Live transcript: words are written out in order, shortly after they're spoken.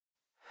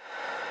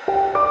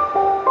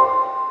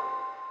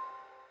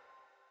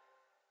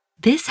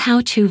This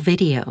how-to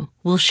video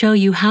will show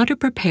you how to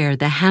prepare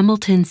the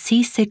Hamilton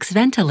C6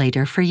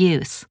 ventilator for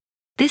use.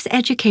 This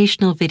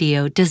educational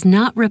video does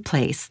not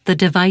replace the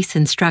device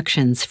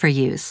instructions for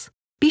use.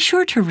 Be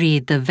sure to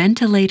read the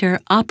Ventilator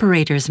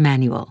Operator's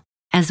Manual,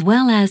 as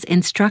well as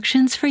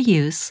instructions for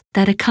use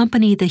that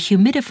accompany the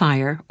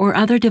humidifier or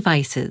other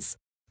devices,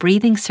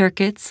 breathing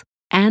circuits,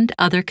 and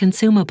other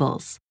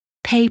consumables.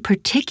 Pay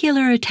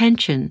particular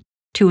attention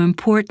to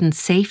important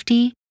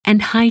safety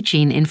and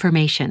hygiene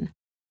information.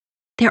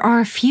 There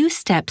are a few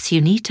steps you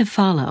need to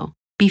follow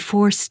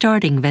before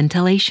starting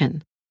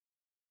ventilation.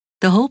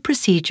 The whole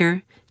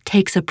procedure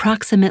takes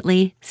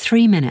approximately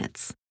 3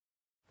 minutes.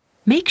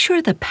 Make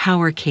sure the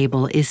power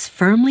cable is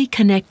firmly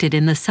connected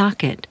in the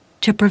socket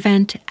to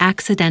prevent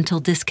accidental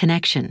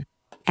disconnection,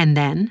 and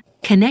then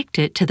connect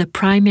it to the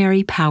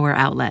primary power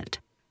outlet.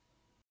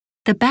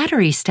 The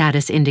battery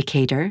status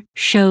indicator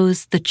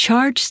shows the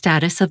charge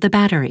status of the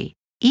battery,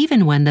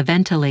 even when the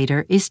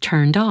ventilator is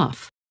turned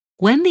off.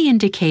 When the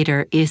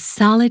indicator is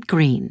solid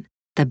green,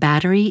 the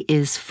battery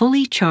is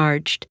fully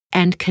charged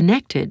and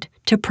connected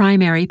to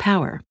primary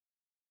power.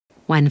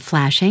 When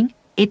flashing,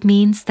 it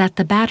means that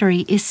the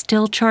battery is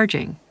still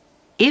charging.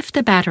 If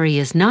the battery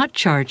is not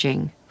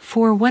charging,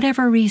 for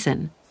whatever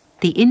reason,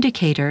 the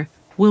indicator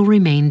will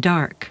remain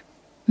dark.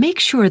 Make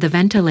sure the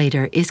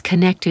ventilator is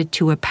connected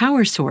to a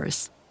power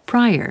source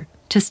prior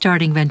to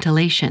starting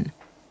ventilation.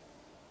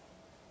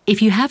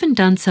 If you haven't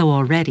done so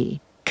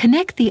already,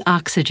 connect the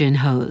oxygen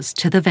hose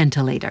to the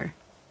ventilator,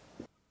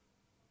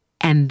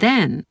 and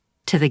then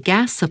to the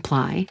gas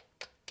supply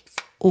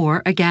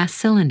or a gas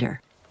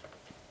cylinder.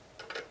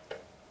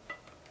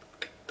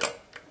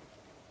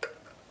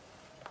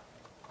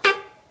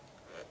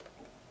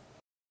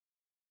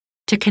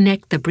 To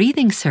connect the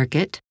breathing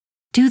circuit,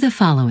 do the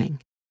following.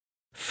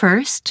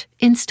 First,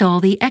 install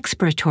the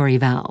expiratory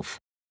valve.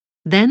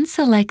 Then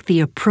select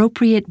the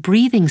appropriate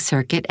breathing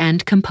circuit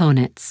and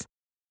components.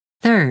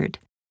 Third,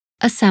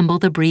 assemble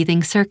the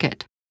breathing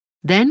circuit.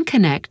 Then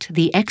connect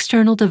the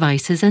external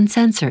devices and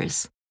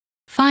sensors.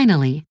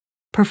 Finally,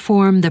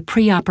 perform the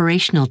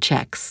pre-operational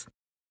checks.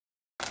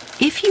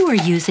 If you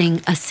are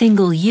using a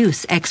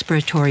single-use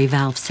expiratory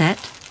valve set,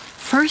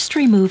 first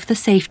remove the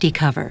safety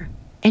cover.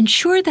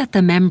 Ensure that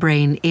the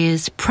membrane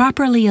is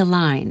properly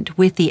aligned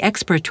with the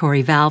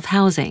expiratory valve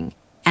housing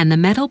and the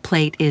metal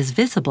plate is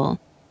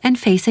visible and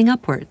facing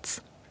upwards.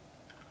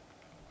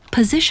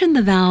 Position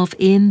the valve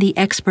in the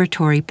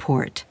expiratory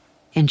port,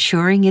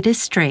 ensuring it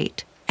is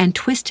straight, and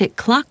twist it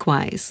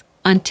clockwise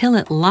until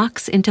it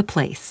locks into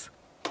place.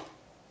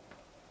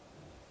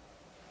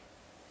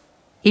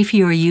 If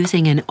you are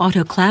using an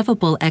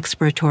autoclavable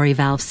expiratory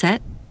valve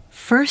set,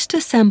 first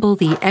assemble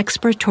the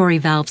expiratory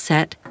valve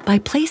set by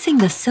placing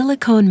the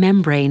silicone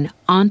membrane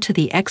onto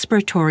the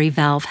expiratory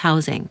valve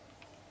housing.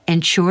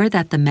 Ensure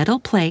that the metal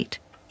plate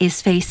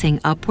is facing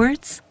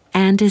upwards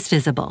and is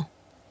visible.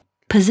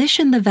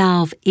 Position the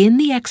valve in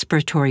the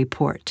expiratory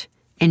port,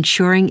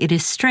 ensuring it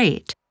is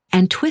straight,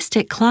 and twist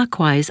it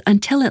clockwise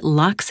until it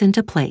locks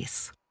into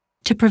place.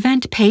 To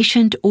prevent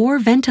patient or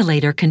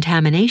ventilator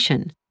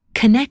contamination,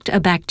 connect a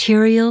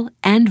bacterial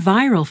and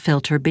viral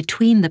filter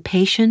between the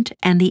patient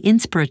and the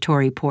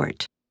inspiratory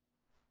port.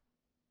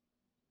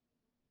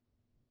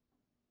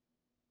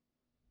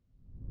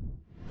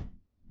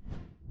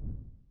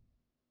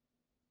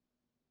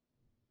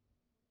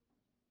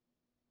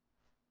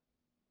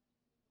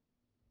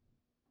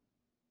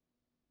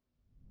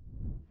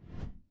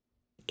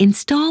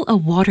 Install a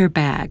water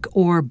bag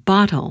or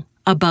bottle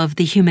above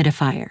the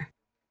humidifier.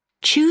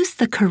 Choose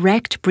the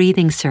correct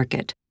breathing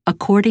circuit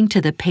according to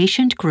the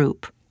patient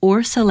group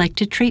or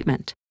selected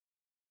treatment.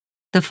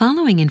 The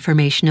following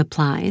information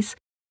applies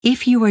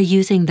if you are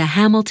using the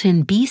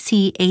Hamilton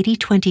BC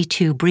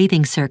 8022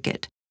 breathing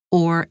circuit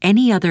or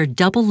any other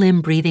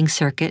double-limb breathing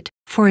circuit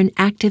for an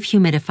active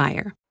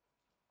humidifier.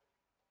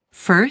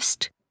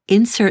 First,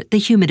 insert the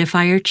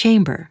humidifier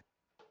chamber.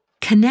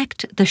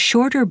 Connect the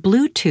shorter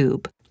blue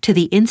tube to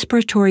the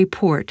inspiratory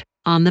port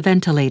on the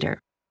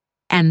ventilator,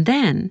 and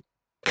then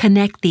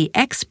connect the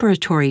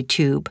expiratory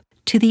tube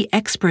to the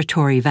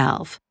expiratory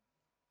valve.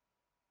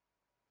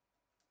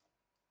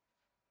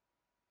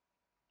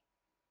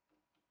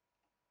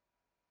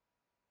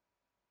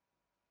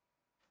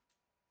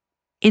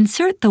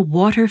 Insert the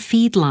water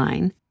feed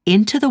line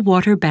into the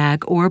water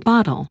bag or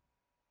bottle.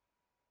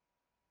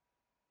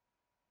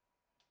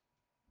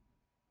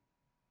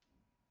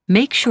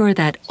 Make sure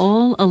that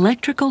all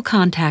electrical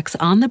contacts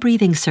on the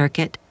breathing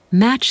circuit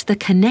match the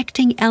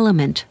connecting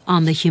element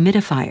on the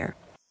humidifier.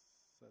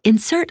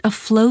 Insert a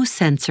flow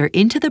sensor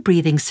into the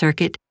breathing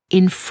circuit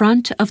in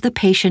front of the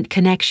patient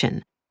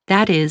connection,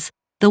 that is,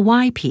 the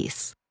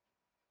Y-piece.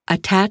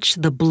 Attach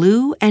the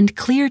blue and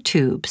clear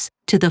tubes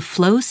to the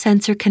flow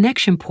sensor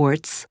connection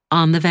ports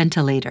on the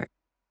ventilator.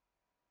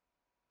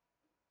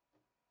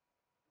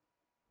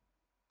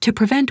 To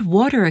prevent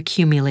water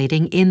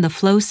accumulating in the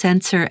flow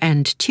sensor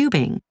and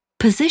tubing,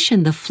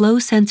 position the flow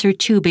sensor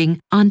tubing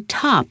on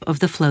top of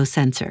the flow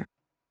sensor.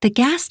 The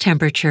gas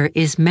temperature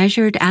is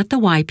measured at the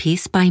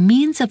Y-piece by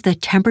means of the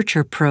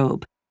temperature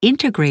probe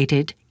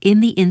integrated in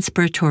the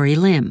inspiratory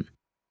limb.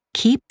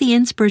 Keep the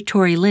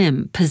inspiratory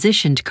limb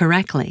positioned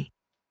correctly.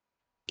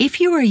 If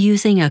you are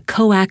using a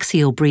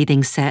coaxial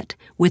breathing set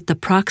with the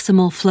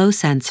proximal flow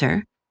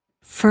sensor,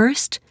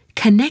 first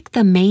connect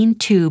the main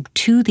tube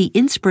to the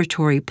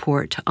inspiratory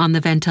port on the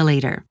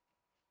ventilator.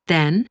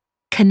 Then,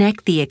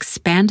 connect the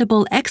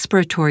expandable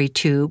expiratory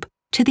tube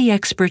to the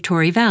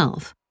expiratory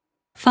valve.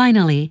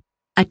 Finally,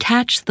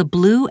 attach the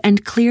blue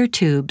and clear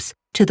tubes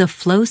to the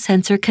flow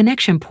sensor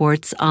connection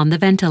ports on the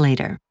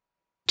ventilator.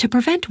 To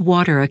prevent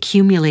water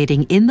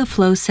accumulating in the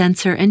flow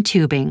sensor and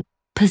tubing,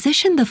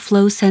 position the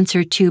flow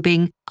sensor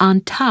tubing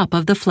on top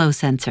of the flow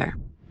sensor.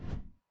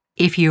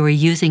 If you are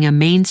using a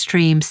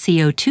mainstream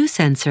CO2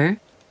 sensor,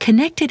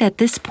 connect it at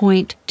this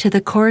point to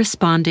the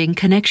corresponding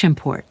connection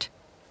port.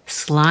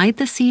 Slide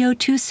the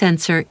CO2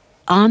 sensor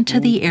onto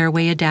the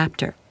airway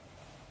adapter.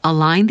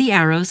 Align the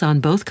arrows on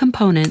both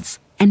components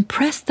and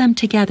press them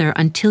together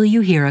until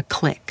you hear a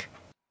click.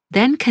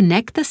 Then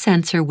connect the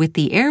sensor with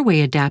the airway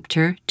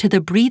adapter to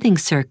the breathing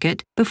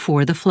circuit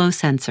before the flow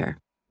sensor.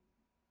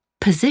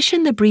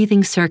 Position the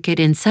breathing circuit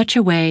in such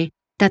a way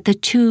that the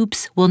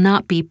tubes will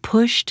not be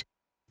pushed,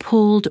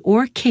 pulled,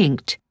 or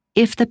kinked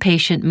if the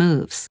patient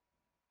moves.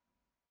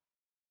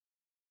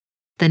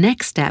 The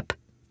next step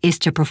is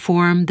to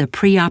perform the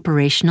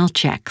pre-operational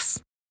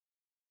checks.